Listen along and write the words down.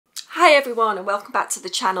Hi everyone and welcome back to the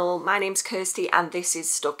channel. My name's Kirsty and this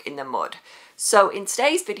is Stuck in the Mud. So in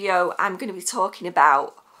today's video I'm going to be talking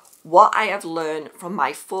about what I have learned from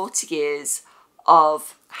my 40 years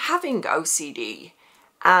of having OCD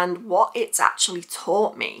and what it's actually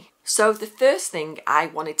taught me. So the first thing I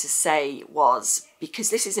wanted to say was, because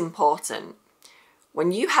this is important,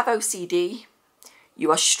 when you have OCD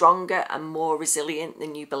you are stronger and more resilient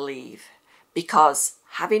than you believe, because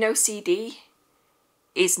having OCD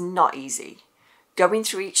is not easy. Going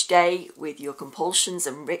through each day with your compulsions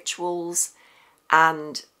and rituals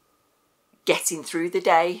and getting through the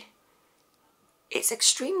day, it's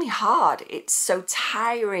extremely hard. It's so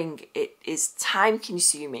tiring, it is time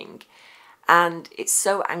consuming, and it's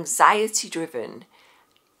so anxiety driven.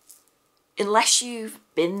 Unless you've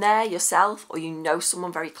been there yourself or you know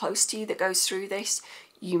someone very close to you that goes through this,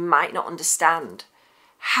 you might not understand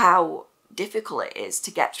how difficult it is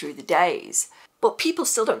to get through the days. But people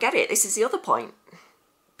still don't get it. This is the other point.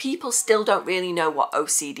 People still don't really know what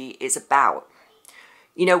OCD is about.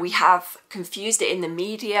 You know, we have confused it in the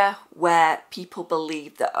media where people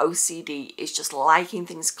believe that OCD is just liking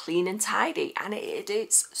things clean and tidy, and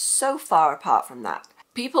it's so far apart from that.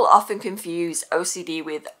 People often confuse OCD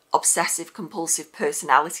with obsessive compulsive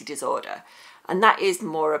personality disorder, and that is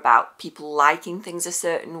more about people liking things a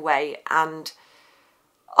certain way, and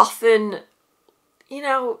often, you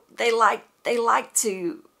know, they like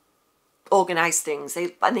to organise things,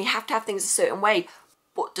 and they have to have things a certain way.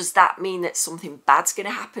 But does that mean that something bad's going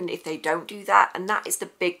to happen if they don't do that? And that is the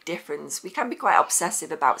big difference. We can be quite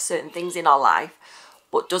obsessive about certain things in our life,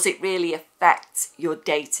 but does it really affect your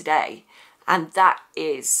day-to-day? And that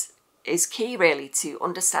is key, really, to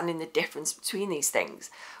understanding the difference between these things.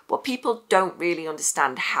 But people don't really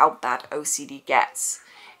understand how bad OCD gets.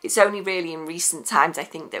 It's only really in recent times, I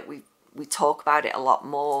think, that we talk about it a lot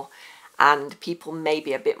more, and people may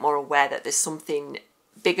be a bit more aware that there's something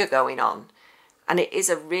bigger going on. And it is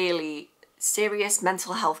a really serious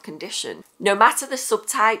mental health condition. No matter the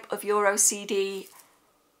subtype of your OCD,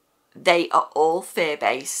 they are all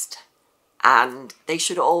fear-based and they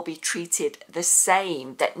should all be treated the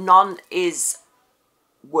same, that none is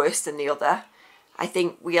worse than the other. I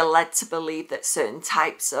think we are led to believe that certain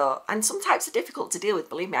types are, and some types are difficult to deal with,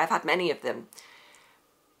 believe me, I've had many of them.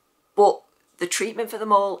 But the treatment for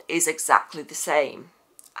them all is exactly the same.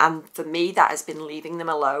 And for me, that has been leaving them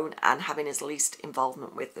alone and having as least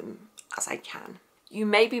involvement with them as I can. You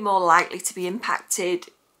may be more likely to be impacted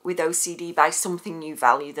with OCD by something you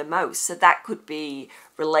value the most. So that could be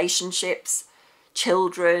relationships,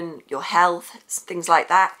 children, your health, things like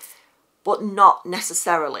that, but not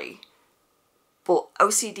necessarily. But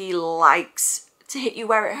OCD likes to hit you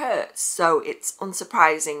where it hurts. So it's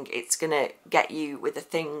unsurprising it's going to get you with the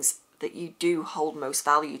things that you do hold most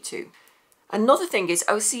value to. Another thing is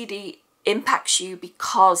OCD impacts you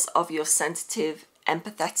because of your sensitive,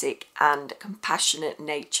 empathetic and compassionate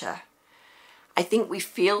nature. I think we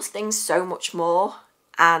feel things so much more,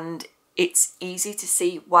 and it's easy to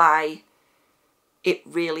see why it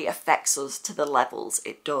really affects us to the levels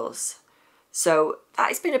it does. So that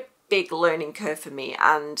has been a big learning curve for me,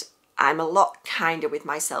 and I'm a lot kinder with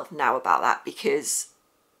myself now about that, because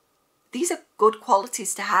these are good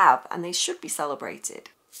qualities to have and they should be celebrated.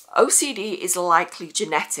 OCD is likely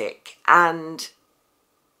genetic, and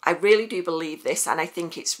I really do believe this, and I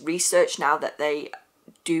think it's research now that they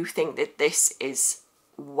do think that this is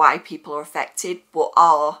why people are affected, but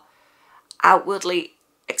are outwardly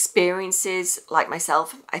experiences like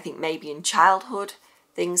myself. I think maybe in childhood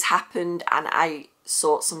things happened and I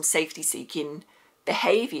sought some safety-seeking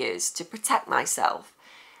behaviours to protect myself,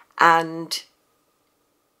 and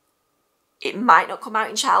it might not come out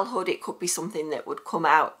in childhood. It could be something that would come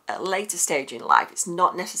out at a later stage in life. It's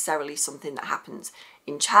not necessarily something that happens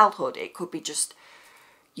in childhood. It could be just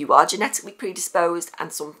you are genetically predisposed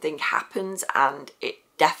and something happens and it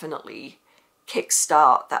definitely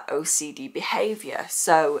kickstart that OCD behaviour.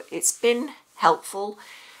 So it's been helpful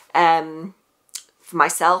for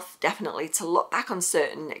myself, definitely, to look back on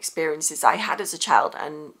certain experiences I had as a child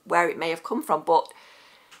and where it may have come from. But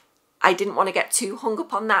I didn't want to get too hung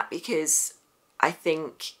up on that, because I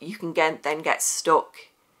think you can then get stuck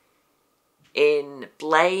in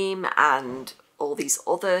blame and all these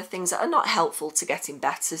other things that are not helpful to getting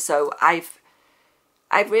better. So I've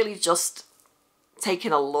really just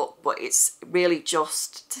taken a look, but it's really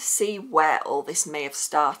just to see where all this may have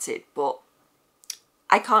started. But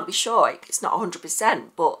I can't be sure. It's not 100%,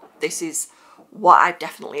 but this is what I've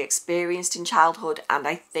definitely experienced in childhood, and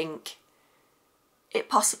I think it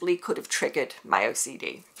possibly could have triggered my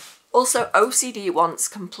OCD. Also, OCD wants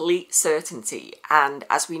complete certainty, and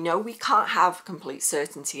as we know, we can't have complete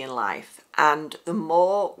certainty in life. And the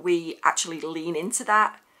more we actually lean into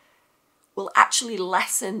that, will actually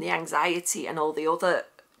lessen the anxiety and all the other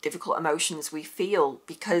difficult emotions we feel,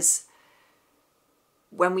 because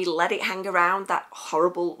when we let it hang around, that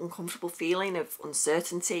horrible, uncomfortable feeling of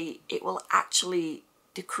uncertainty, it will actually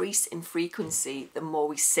decrease in frequency the more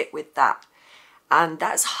we sit with that. And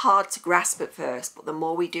that's hard to grasp at first, but the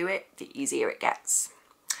more we do it, the easier it gets.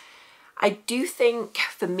 I do think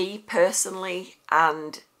for me personally,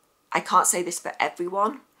 and I can't say this for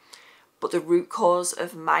everyone, but the root cause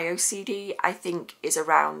of my OCD, I think, is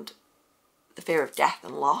around the fear of death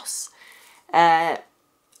and loss. And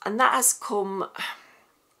that has come,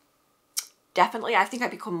 definitely, I think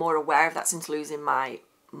I've become more aware of that since losing my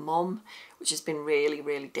mum, which has been really,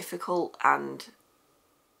 really difficult and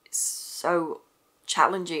so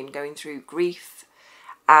challenging going through grief.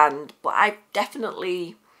 But I've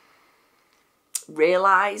definitely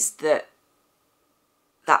realised that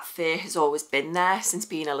that fear has always been there since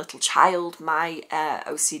being a little child. My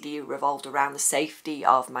OCD revolved around the safety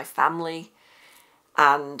of my family,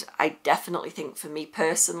 and I definitely think for me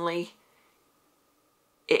personally,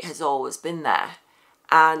 it has always been there.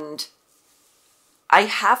 And I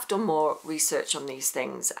have done more research on these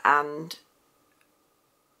things, and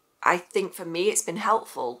I think for me it's been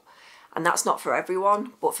helpful, and that's not for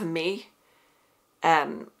everyone, but for me,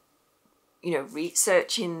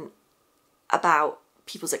 researching about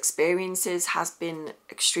people's experiences has been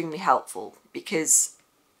extremely helpful, because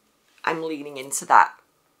I'm leaning into that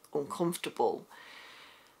uncomfortable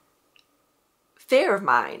fear of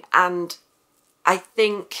mine. And I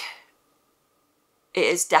think it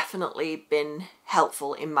has definitely been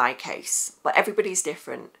helpful in my case, but everybody's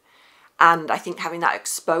different. And I think having that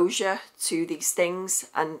exposure to these things,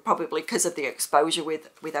 and probably because of the exposure with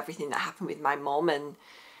everything that happened with my mum, and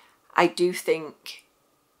I do think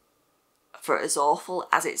for as awful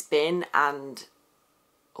as it's been and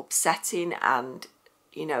upsetting, and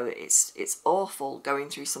it's awful going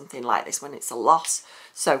through something like this when it's a loss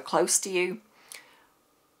so close to you,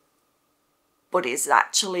 but I've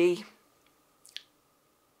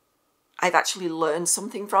actually learned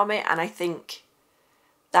something from it. And I think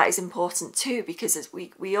that is important too, because as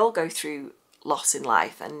we all go through loss in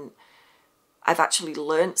life, and I've actually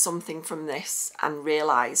learned something from this and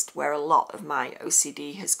realised where a lot of my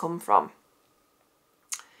OCD has come from.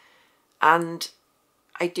 And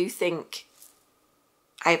I do think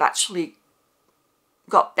I've actually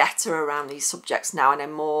got better around these subjects now, and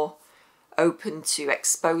I'm more open to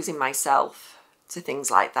exposing myself to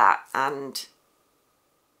things like that. And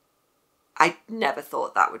I never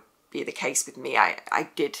thought that would be the case with me.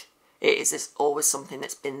 It is always something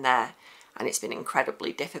that's been there, and it's been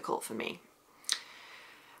incredibly difficult for me.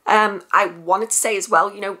 I wanted to say as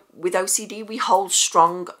well, with OCD, we hold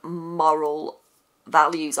strong moral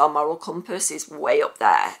values. Our moral compass is way up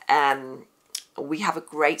there. We have a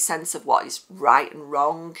great sense of what is right and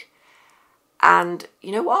wrong. And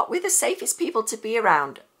you know what? We're the safest people to be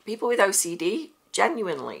around. People with OCD,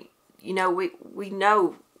 genuinely. We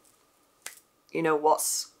know,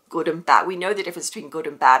 what's good and bad. We know the difference between good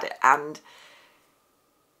and bad. And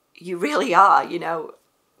you really are,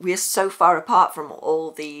 we're so far apart from all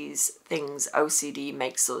these things OCD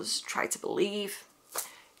makes us try to believe.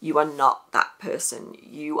 You are not that person.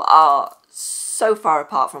 You are so far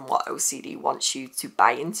apart from what OCD wants you to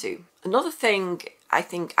buy into. Another thing I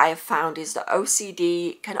think I have found is that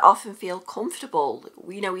OCD can often feel comfortable.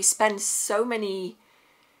 We spend so many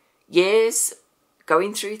years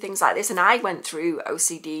going through things like this, and I went through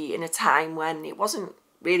OCD in a time when it wasn't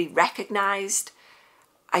really recognised.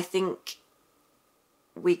 I think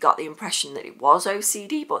we got the impression that it was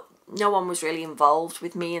OCD, but no one was really involved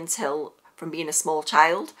with me until from being a small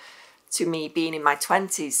child to me being in my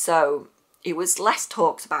 20s. So it was less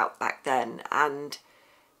talked about back then, and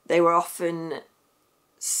they were often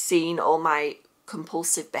seen, all my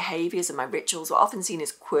compulsive behaviours and my rituals were often seen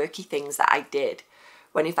as quirky things that I did,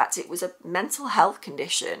 when in fact it was a mental health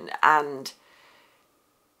condition. And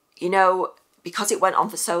because it went on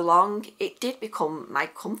for so long, it did become my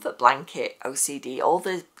comfort blanket, OCD. All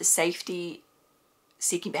the safety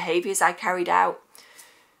seeking behaviours I carried out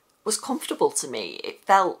was comfortable to me. It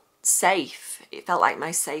felt safe. It felt like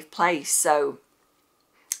my safe place. So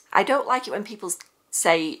I don't like it when people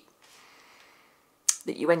say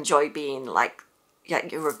that you enjoy being like, yeah,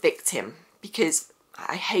 you're a victim, because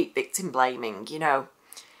I hate victim blaming,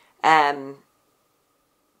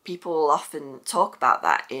 People often talk about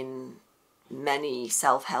that in many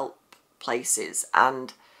self-help places,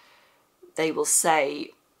 and they will say,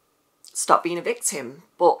 stop being a victim.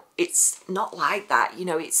 But it's not like that. You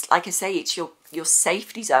know, it's like I say, it's your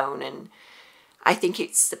safety zone. And I think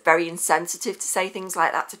it's very insensitive to say things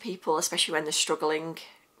like that to people, especially when they're struggling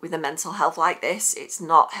with a mental health like this. It's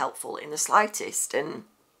not helpful in the slightest. And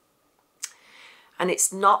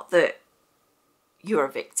it's not that you're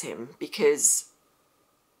a victim, because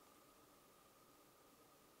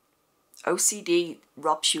OCD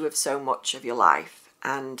robs you of so much of your life,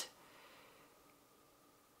 and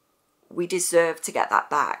we deserve to get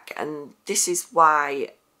that back. And this is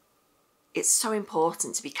why it's so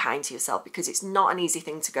important to be kind to yourself, because it's not an easy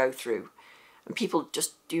thing to go through. And people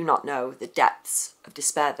just do not know the depths of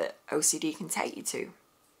despair that OCD can take you to.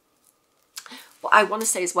 But I want to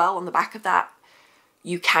say as well, on the back of that,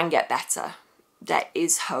 you can get better. There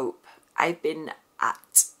is hope. I've been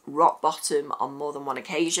at rock bottom on more than one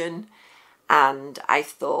occasion, and I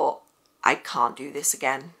thought, I can't do this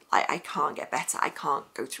again. I can't get better. I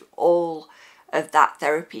can't go through all of that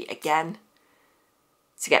therapy again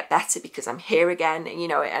to get better, because I'm here again. And, you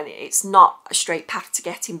know, and it's not a straight path to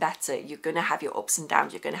getting better. You're going to have your ups and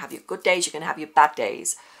downs. You're going to have your good days. You're going to have your bad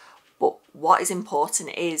days. But what is important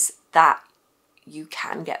is that you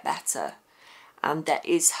can get better, and there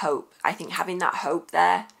is hope. I think having that hope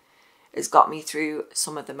there has got me through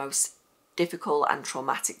some of the most difficult and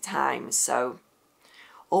traumatic times. So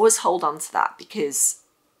always hold on to that, because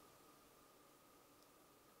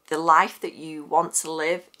the life that you want to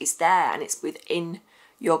live is there, and it's within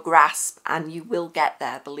your grasp, and you will get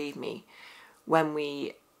there, believe me. When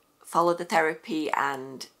we follow the therapy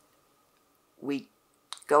and we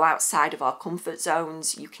go outside of our comfort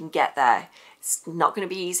zones, you can get there. It's not going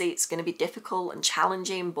to be easy. It's going to be difficult and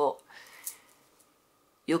challenging, but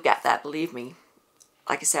you'll get there, believe me.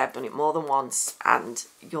 Like I said, I've done it more than once, and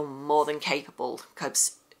you're more than capable,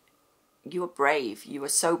 because you are brave. You are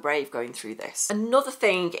so brave going through this. Another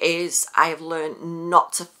thing is, I have learned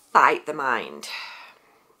not to fight the mind.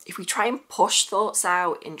 If we try and push thoughts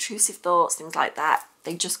out, intrusive thoughts, things like that,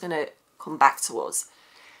 they're just going to come back to us,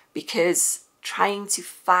 because trying to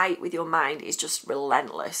fight with your mind is just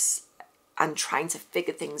relentless. And trying to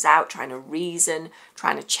figure things out, trying to reason,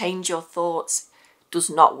 trying to change your thoughts does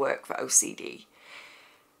not work for OCD.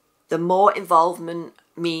 The more involvement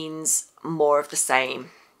means more of the same.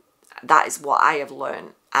 That is what I have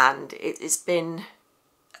learned, and it has been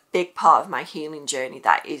a big part of my healing journey.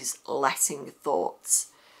 That is letting thoughts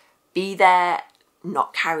be there,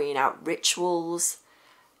 not carrying out rituals,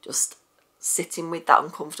 just sitting with that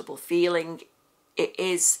uncomfortable feeling. It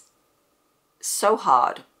is so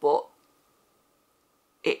hard, but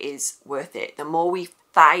it is worth it. The more we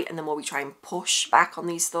fight and the more we try and push back on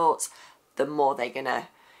these thoughts, the more they're going to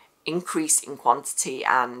increase in quantity,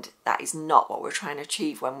 and that is not what we're trying to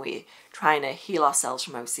achieve when we're trying to heal ourselves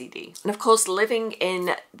from OCD. And of course, living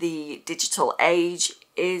in the digital age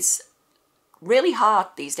is really hard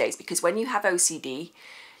these days, because when you have OCD,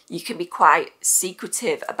 you can be quite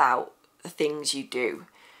secretive about the things you do.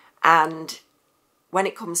 And when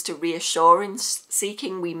it comes to reassurance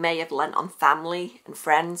seeking, we may have lent on family and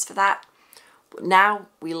friends for that. But now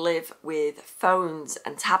we live with phones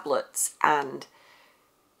and tablets, and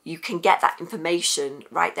you can get that information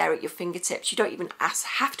right there at your fingertips. You don't even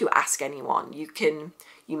have to ask anyone.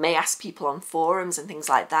 You may ask people on forums and things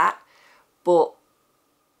like that, but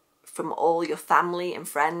from all your family and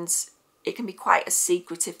friends, it can be quite a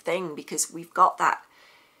secretive thing, because we've got that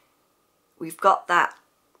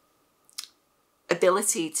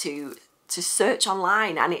ability to search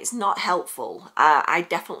online, and it's not helpful. I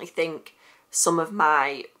definitely think some of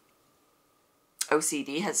my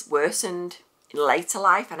OCD has worsened in later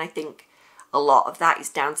life, and I think a lot of that is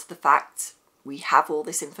down to the fact we have all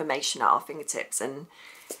this information at our fingertips, and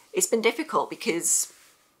it's been difficult because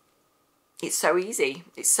it's so easy.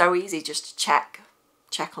 It's so easy just to check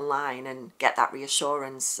online and get that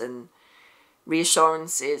reassurance, and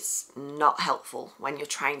reassurance is not helpful when you're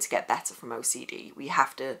trying to get better from OCD. We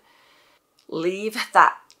have to leave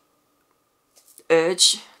that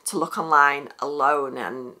urge to look online alone,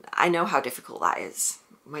 and I know how difficult that is.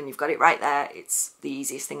 When you've got it right there, it's the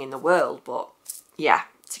easiest thing in the world. But yeah,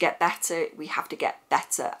 to get better, we have to get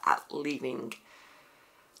better at leaving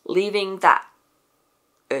that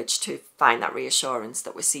urge to find that reassurance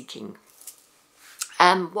that we're seeking.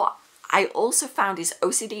 What I also found is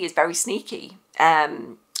OCD is very sneaky.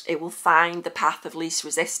 It will find the path of least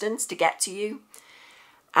resistance to get to you,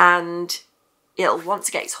 and it'll want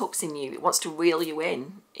to get its hooks in you. It wants to reel you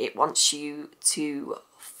in. It wants you to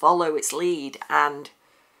follow its lead, and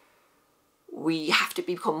we have to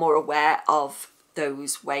become more aware of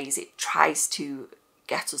those ways it tries to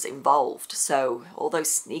get us involved. So all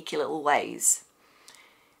those sneaky little ways.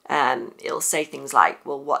 It'll say things like,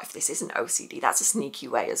 well, what if this isn't OCD? That's a sneaky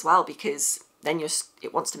way as well, because then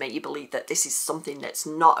it wants to make you believe that this is something that's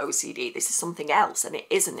not OCD. This is something else, and it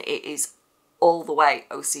isn't. It is all the way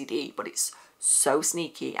OCD, but it's so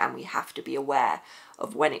sneaky, and we have to be aware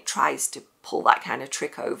of when it tries to pull that kind of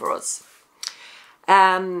trick over us.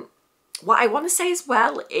 What I want to say as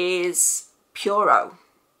well is Puro.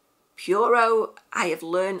 Puro, I have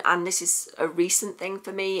learned, and this is a recent thing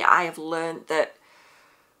for me, I have learned that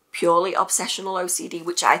purely obsessional OCD,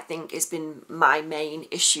 which I think has been my main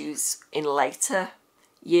issues in later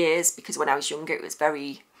years, because when I was younger it was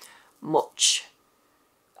very much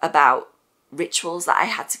about rituals that I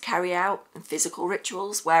had to carry out and physical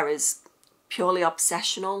rituals, whereas purely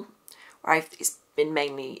obsessional, where it's been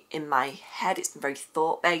mainly in my head, it's been very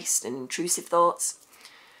thought-based and intrusive thoughts.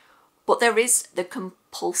 But there is the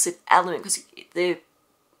compulsive element, because the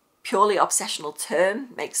purely obsessional term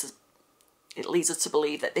leads us to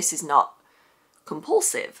believe that this is not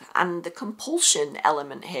compulsive, and the compulsion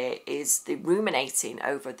element here is the ruminating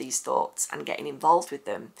over these thoughts and getting involved with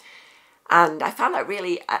them. And I found that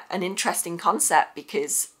really an interesting concept,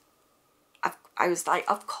 because I was like,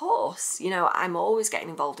 of course, you know, I'm always getting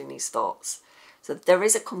involved in these thoughts. So there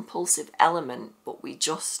is a compulsive element, but we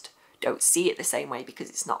just don't see it the same way because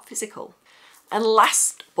it's not physical. And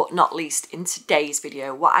last but not least, in today's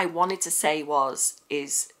video, what I wanted to say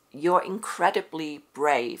is you're incredibly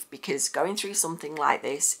brave, because going through something like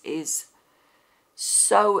this is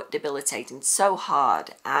so debilitating, so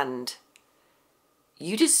hard, and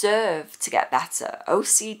you deserve to get better.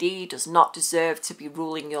 OCD does not deserve to be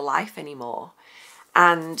ruling your life anymore.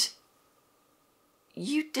 And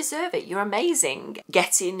you deserve it. You're amazing.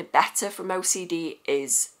 Getting better from OCD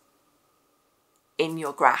is in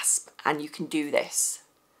your grasp, and you can do this.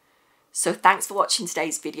 So thanks for watching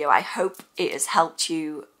today's video. I hope it has helped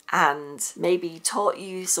you and maybe taught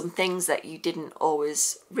you some things that you didn't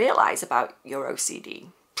always realise about your OCD.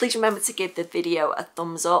 Please remember to give the video a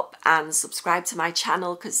thumbs up and subscribe to my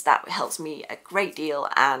channel, because that helps me a great deal,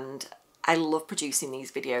 and I love producing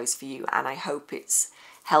these videos for you, and I hope it's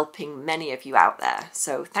helping many of you out there.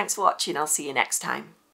 So thanks for watching. I'll see you next time.